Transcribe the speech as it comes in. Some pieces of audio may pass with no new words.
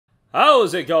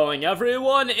How's it going,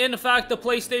 everyone? In fact, the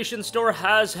PlayStation Store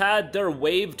has had their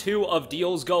Wave 2 of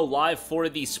deals go live for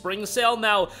the spring sale.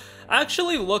 Now,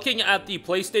 actually looking at the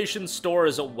PlayStation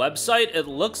Store's website, it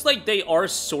looks like they are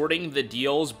sorting the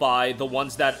deals by the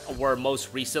ones that were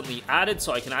most recently added,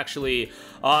 so I can actually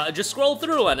just scroll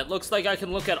through, and it looks like I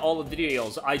can look at all of the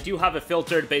deals. I do have it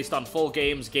filtered based on full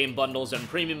games, game bundles, and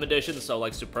premium editions, so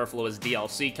like superfluous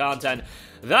DLC content.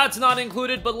 That's not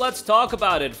included, but let's talk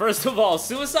about it. First of all,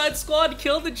 Suicide Squad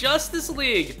killed the Justice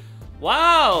League.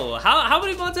 Wow, how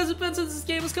many months has it been since this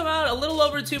game has come out? A little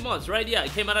over 2 months, right? Yeah,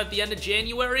 it came out at the end of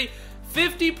January.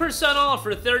 50% off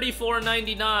for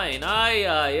 $34.99.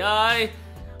 Aye.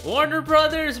 Warner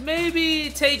Brothers maybe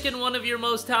taking one of your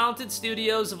most talented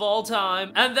studios of all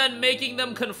time and then making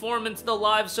them conform into the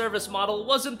live service model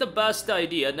wasn't the best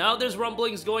idea. Now there's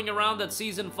rumblings going around that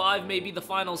Season 5 may be the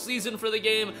final season for the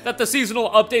game, that the seasonal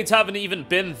updates haven't even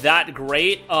been that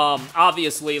great.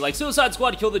 Obviously, like Suicide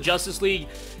Squad Kill the Justice League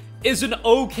is an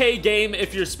okay game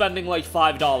if you're spending like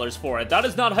 $5 for it. That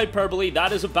is not hyperbole,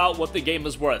 that is about what the game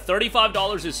is worth.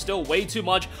 $35 is still way too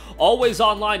much. Always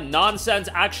online nonsense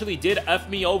actually did F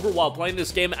me over while playing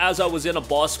this game as I was in a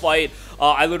boss fight.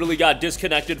 I literally got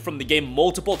disconnected from the game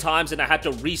multiple times and I had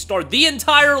to restart the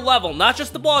entire level, not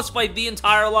just the boss fight, the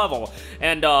entire level.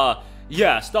 And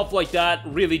yeah, stuff like that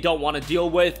really don't want to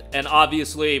deal with, and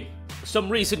obviously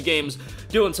some recent games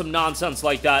doing some nonsense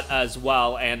like that as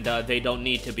well, and they don't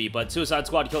need to be. But Suicide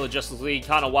Squad Kill the Justice League,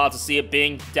 kind of wild to see it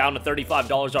being down to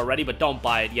 $35 already, but don't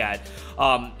buy it yet.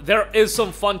 There is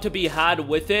some fun to be had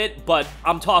with it, but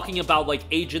I'm talking about like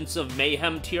Agents of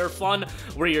Mayhem tier fun,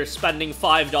 where you're spending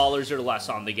 $5 or less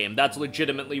on the game. That's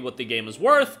legitimately what the game is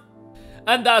worth,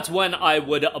 and that's when I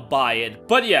would buy it.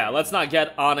 But yeah, let's not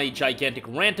get on a gigantic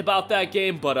rant about that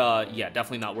game, but yeah,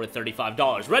 definitely not worth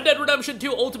 $35. Red Dead Redemption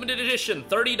 2 Ultimate Edition,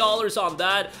 $30 on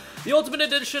that. The Ultimate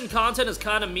Edition content is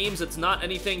kind of memes, it's not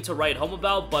anything to write home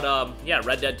about, but yeah,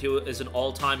 Red Dead 2 is an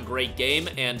all-time great game,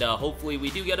 and hopefully we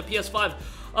do get a PS5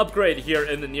 upgrade here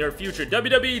in the near future.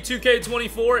 WWE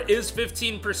 2K24 is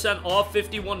 15% off,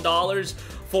 $51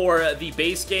 for the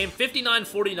base game,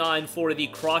 $59.49 for the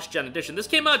cross-gen edition. This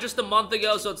came out just a month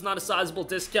ago, so it's not a sizable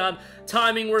discount.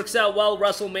 Timing works out well.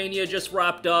 WrestleMania just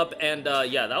wrapped up, and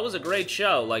yeah, that was a great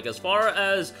show. Like, as far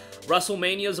as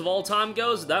WrestleManias of all time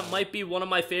goes, that might be one of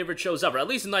my favorite shows ever. At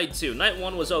least Night 2. Night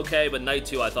 1 was okay, but Night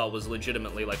 2 I thought was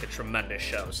legitimately like a tremendous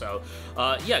show. So,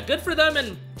 yeah, good for them.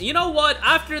 And you know what?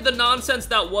 After the nonsense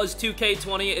that was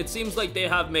 2K20, it seems like they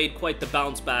have made quite the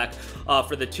bounce back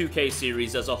for the 2K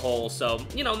series as a whole. So,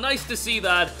 you know, nice to see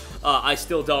that. I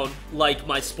still don't like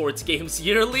my sports games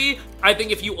yearly. I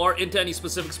think if you are into any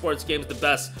specific sports games, the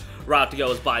best route to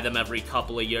go is buy them every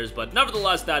couple of years, but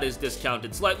nevertheless, that is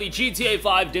discounted slightly. GTA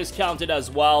 5 discounted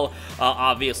as well.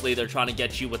 Obviously, they're trying to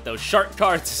get you with those shark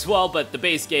cards as well, but the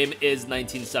base game is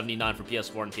 $19.79 for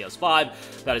PS4 and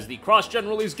PS5. That is the cross-gen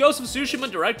release. Ghost of Tsushima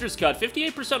Director's Cut,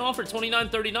 58% off for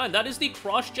 $29.39. That is the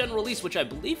cross-gen release, which I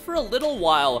believe for a little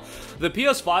while, the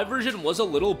PS5 version was a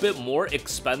little bit more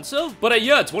expensive, but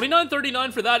yeah,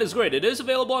 $29.39 for that is great. It is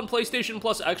available on PlayStation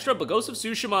Plus Extra, but Ghost of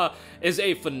Tsushima is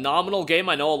a phenomenal game.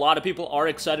 I know a lot of people are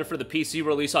excited for the PC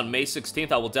release on May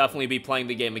 16th. I will definitely be playing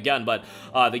the game again, but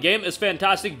the game is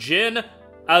fantastic. Jin,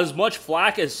 as much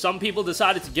flack as some people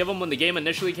decided to give him when the game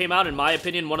initially came out, in my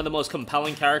opinion, one of the most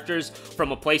compelling characters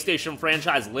from a PlayStation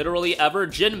franchise literally ever.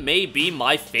 Jin may be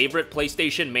my favorite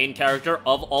PlayStation main character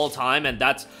of all time, and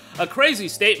that's a crazy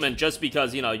statement just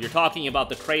because, you know, you're talking about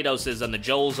the Kratoses and the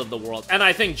Joels of the world, and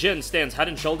I think Jin stands head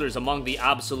and shoulders among the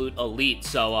absolute elite.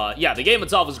 So, yeah, the game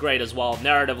itself is great as well.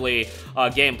 Narratively,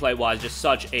 gameplay-wise, just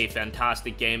such a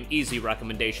fantastic game. Easy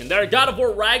recommendation there. God of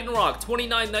War Ragnarok,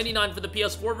 $29.99 for the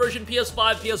PS4 version,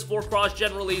 PS5, PS4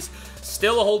 cross-gen release,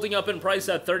 still holding up in price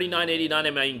at $39.89. I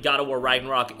mean, God of War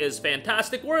Ragnarok is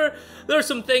fantastic. There's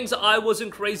some things I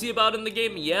wasn't crazy about in the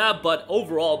game, yeah, but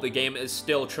overall, the game is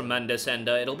still tremendous, and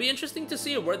it'll be interesting to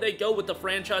see where they go with the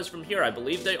franchise from here. I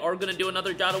believe they are going to do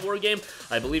another God of War game.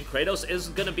 I believe Kratos is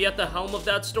going to be at the helm of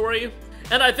that story.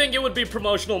 And I think it would be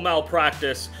promotional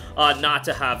malpractice not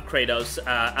to have Kratos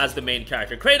as the main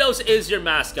character. Kratos is your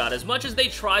mascot. As much as they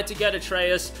try to get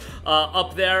Atreus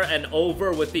up there and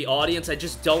over with the audience, I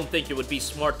just don't think it would be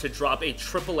smart to drop a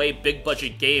AAA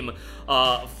big-budget game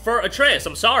for Atreus.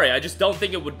 I'm sorry, I just don't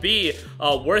think it would be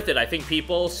worth it. I think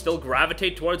people still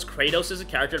gravitate towards Kratos as a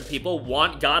character, and people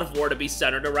want God of War to be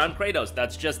centered around Kratos.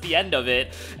 That's just the end of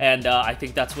it, and I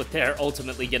think that's what they're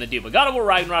ultimately going to do. But God of War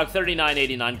Ragnarok,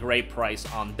 $39.89, great price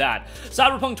on that.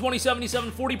 Cyberpunk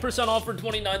 2077, 40% off for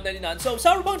 $29.99. So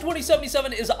Cyberpunk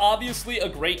 2077 is obviously a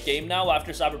great game now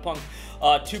after Cyberpunk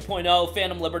 2.0,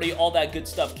 Phantom Liberty, all that good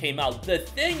stuff came out. The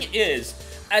thing is,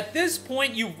 At this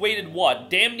point, you've waited, what,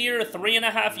 damn near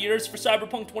 3.5 years for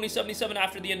Cyberpunk 2077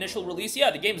 after the initial release? Yeah,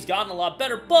 the game's gotten a lot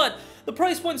better, but the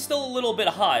price point's still a little bit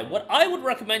high. What I would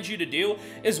recommend you to do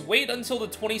is wait until the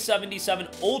 2077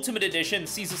 Ultimate Edition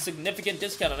sees a significant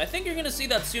discount, and I think you're going to see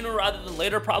that sooner rather than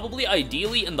later, probably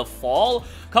ideally in the fall.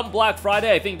 Come Black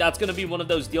Friday, I think that's going to be one of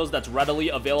those deals that's readily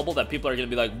available that people are going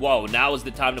to be like, whoa, now is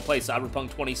the time to play Cyberpunk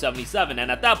 2077, and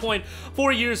at that point,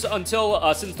 4 years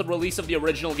until since the release of the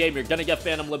original game, you're going to get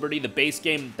Phantom Liberty, the base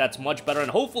game that's much better,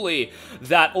 and hopefully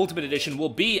that Ultimate Edition will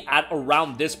be at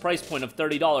around this price point of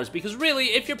 $30, because really,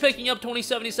 if you're picking up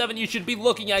 2077, you should be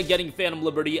looking at getting Phantom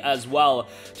Liberty as well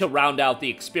to round out the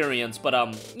experience.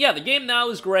 But yeah, the game now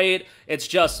is great. It's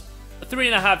just a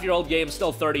 3.5-year-old game,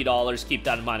 still $30. Keep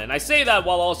that in mind. And I say that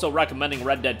while also recommending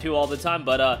Red Dead 2 all the time,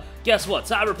 but guess what?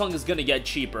 Cyberpunk is gonna get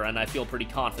cheaper, and I feel pretty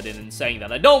confident in saying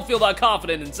that. I don't feel that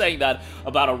confident in saying that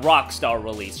about a Rockstar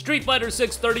release. Street Fighter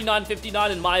 6,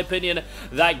 $39.59, in my opinion,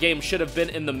 that game should have been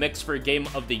in the mix for Game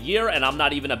of the Year, and I'm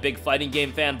not even a big fighting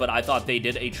game fan, but I thought they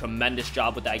did a tremendous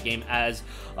job with that game as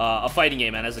a fighting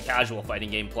game and as a casual fighting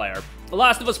game player. The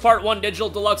Last of Us Part 1 Digital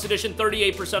Deluxe Edition,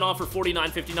 38% off for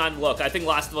 $49.59. Look, I think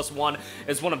Last of Us 1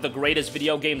 is one of the greatest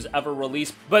video games ever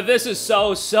released, but this is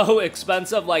so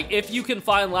expensive. Like, if you can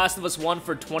find Last of Us 1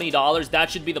 for $20, that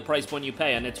should be the price point you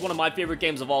pay, and it's one of my favorite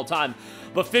games of all time.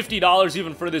 But $50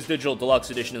 even for this Digital Deluxe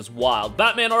Edition is wild.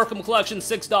 Batman Arkham Collection,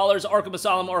 $6. Arkham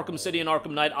Asylum, Arkham City, and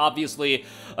Arkham Knight, obviously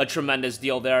a tremendous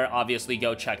deal there. Obviously,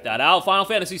 go check that out. Final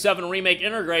Fantasy VII Remake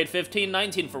Intergrade,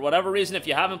 $15.19. For whatever reason, if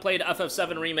you haven't played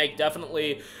FF7 Remake,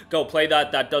 definitely go play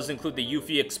that. That does include the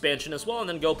Yuffie expansion as well, and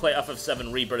then go play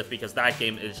FF7 Rebirth because that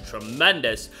game is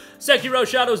tremendous. Sekiro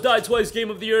Shadows Die Twice Game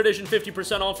of the Year Edition,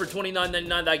 50% off for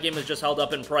 $29.99. That game has just held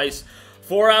up in price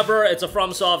forever. It's a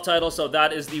FromSoft title, so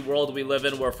that is the world we live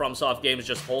in, where FromSoft games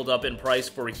just hold up in price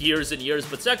for years and years.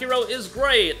 But Sekiro is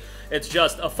great. It's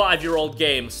just a 5-year-old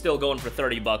game still going for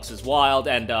 $30 is wild,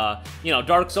 and you know,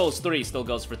 Dark Souls 3 still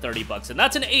goes for $30, and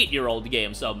that's an 8-year-old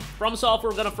game. So FromSoft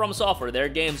are gonna FromSoft. Their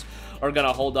games are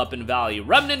gonna hold up in value.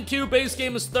 Remnant 2 base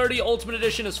game is $30, Ultimate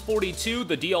Edition is $42.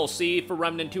 The DLC for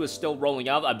Remnant 2 is still rolling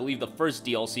out. I believe the first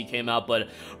DLC came out, but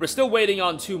we're still waiting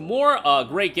on 2 more.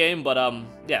 Great game, but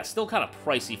yeah, still kind of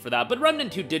pricey for that. But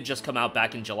Remnant 2 did just come out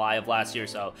back in July of last year,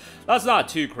 so that's not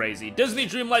too crazy. Disney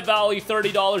Dreamlight Valley,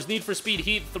 $30. Need for Speed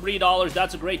Heat, $3.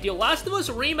 That's a great deal. Last of Us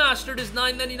Remastered is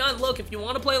 $9.99. Look, if you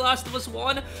want to play Last of Us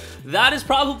 1, that is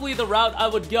probably the route I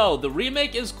would go. The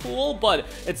remake is cool, but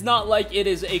it's not like it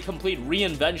is a complete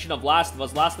reinvention of Last of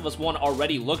Us. Last of Us 1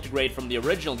 already looked great from the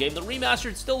original game. The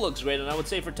remastered still looks great, and I would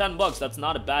say for $10, that's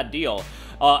not a bad deal.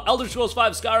 Elder Scrolls V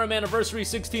Skyrim Anniversary,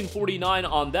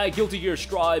 $16.49 on that. Guilty Gear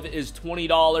Strive is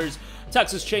 $20.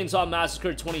 Texas Chainsaw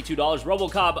Massacre, $22.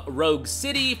 RoboCop Rogue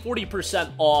City,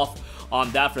 40% off on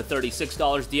that for $36.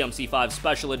 DMC5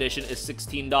 Special Edition is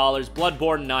 $16.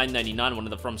 Bloodborne, $9.99, one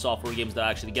of the From Software games that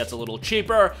actually gets a little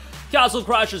cheaper. Castle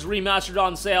Crashers Remastered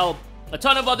on sale. A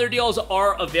ton of other deals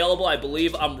are available. I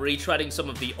believe I'm retreading some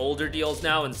of the older deals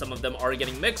now, and some of them are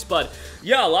getting mixed, but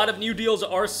yeah, a lot of new deals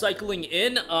are cycling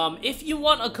in. If you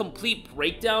want a complete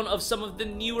breakdown of some of the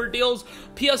newer deals,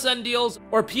 PSN deals,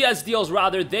 or PS deals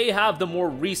rather, they have the more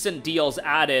recent deals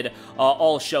added,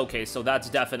 all showcased, so that's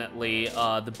definitely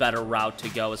the better route to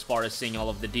go as far as seeing all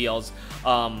of the deals.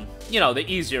 You know, the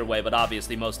easier way, but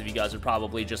obviously most of you guys are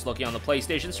probably just looking on the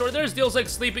PlayStation Store. There's deals like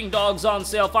Sleeping Dogs on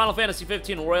sale, Final Fantasy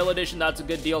 15 Royal Edition, that's a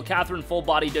good deal. Catherine Full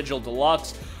Body Digital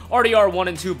Deluxe, RDR 1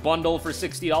 and 2 bundle for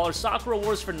 $60, Sakura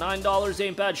Wars for $9,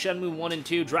 ain't bad. Shenmue 1 and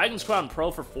 2, Dragon's Crown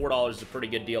Pro for $4 is a pretty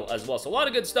good deal as well. So a lot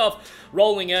of good stuff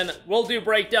rolling in. We'll do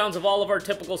breakdowns of all of our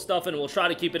typical stuff, and we'll try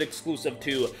to keep it exclusive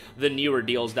to the newer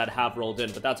deals that have rolled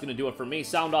in. But that's going to do it for me.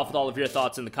 Sound off with all of your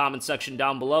thoughts in the comment section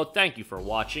down below. Thank you for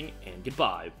watching, and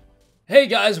goodbye. Hey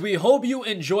guys, we hope you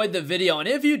enjoyed the video, and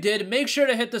if you did, make sure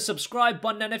to hit the subscribe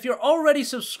button, and if you're already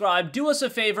subscribed, do us a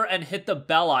favor and hit the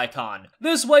bell icon.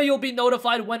 This way you'll be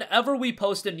notified whenever we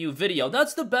post a new video.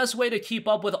 That's the best way to keep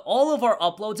up with all of our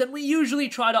uploads, and we usually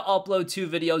try to upload 2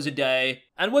 videos a day.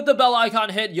 And with the bell icon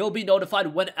hit, you'll be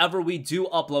notified whenever we do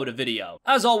upload a video.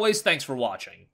 As always, thanks for watching.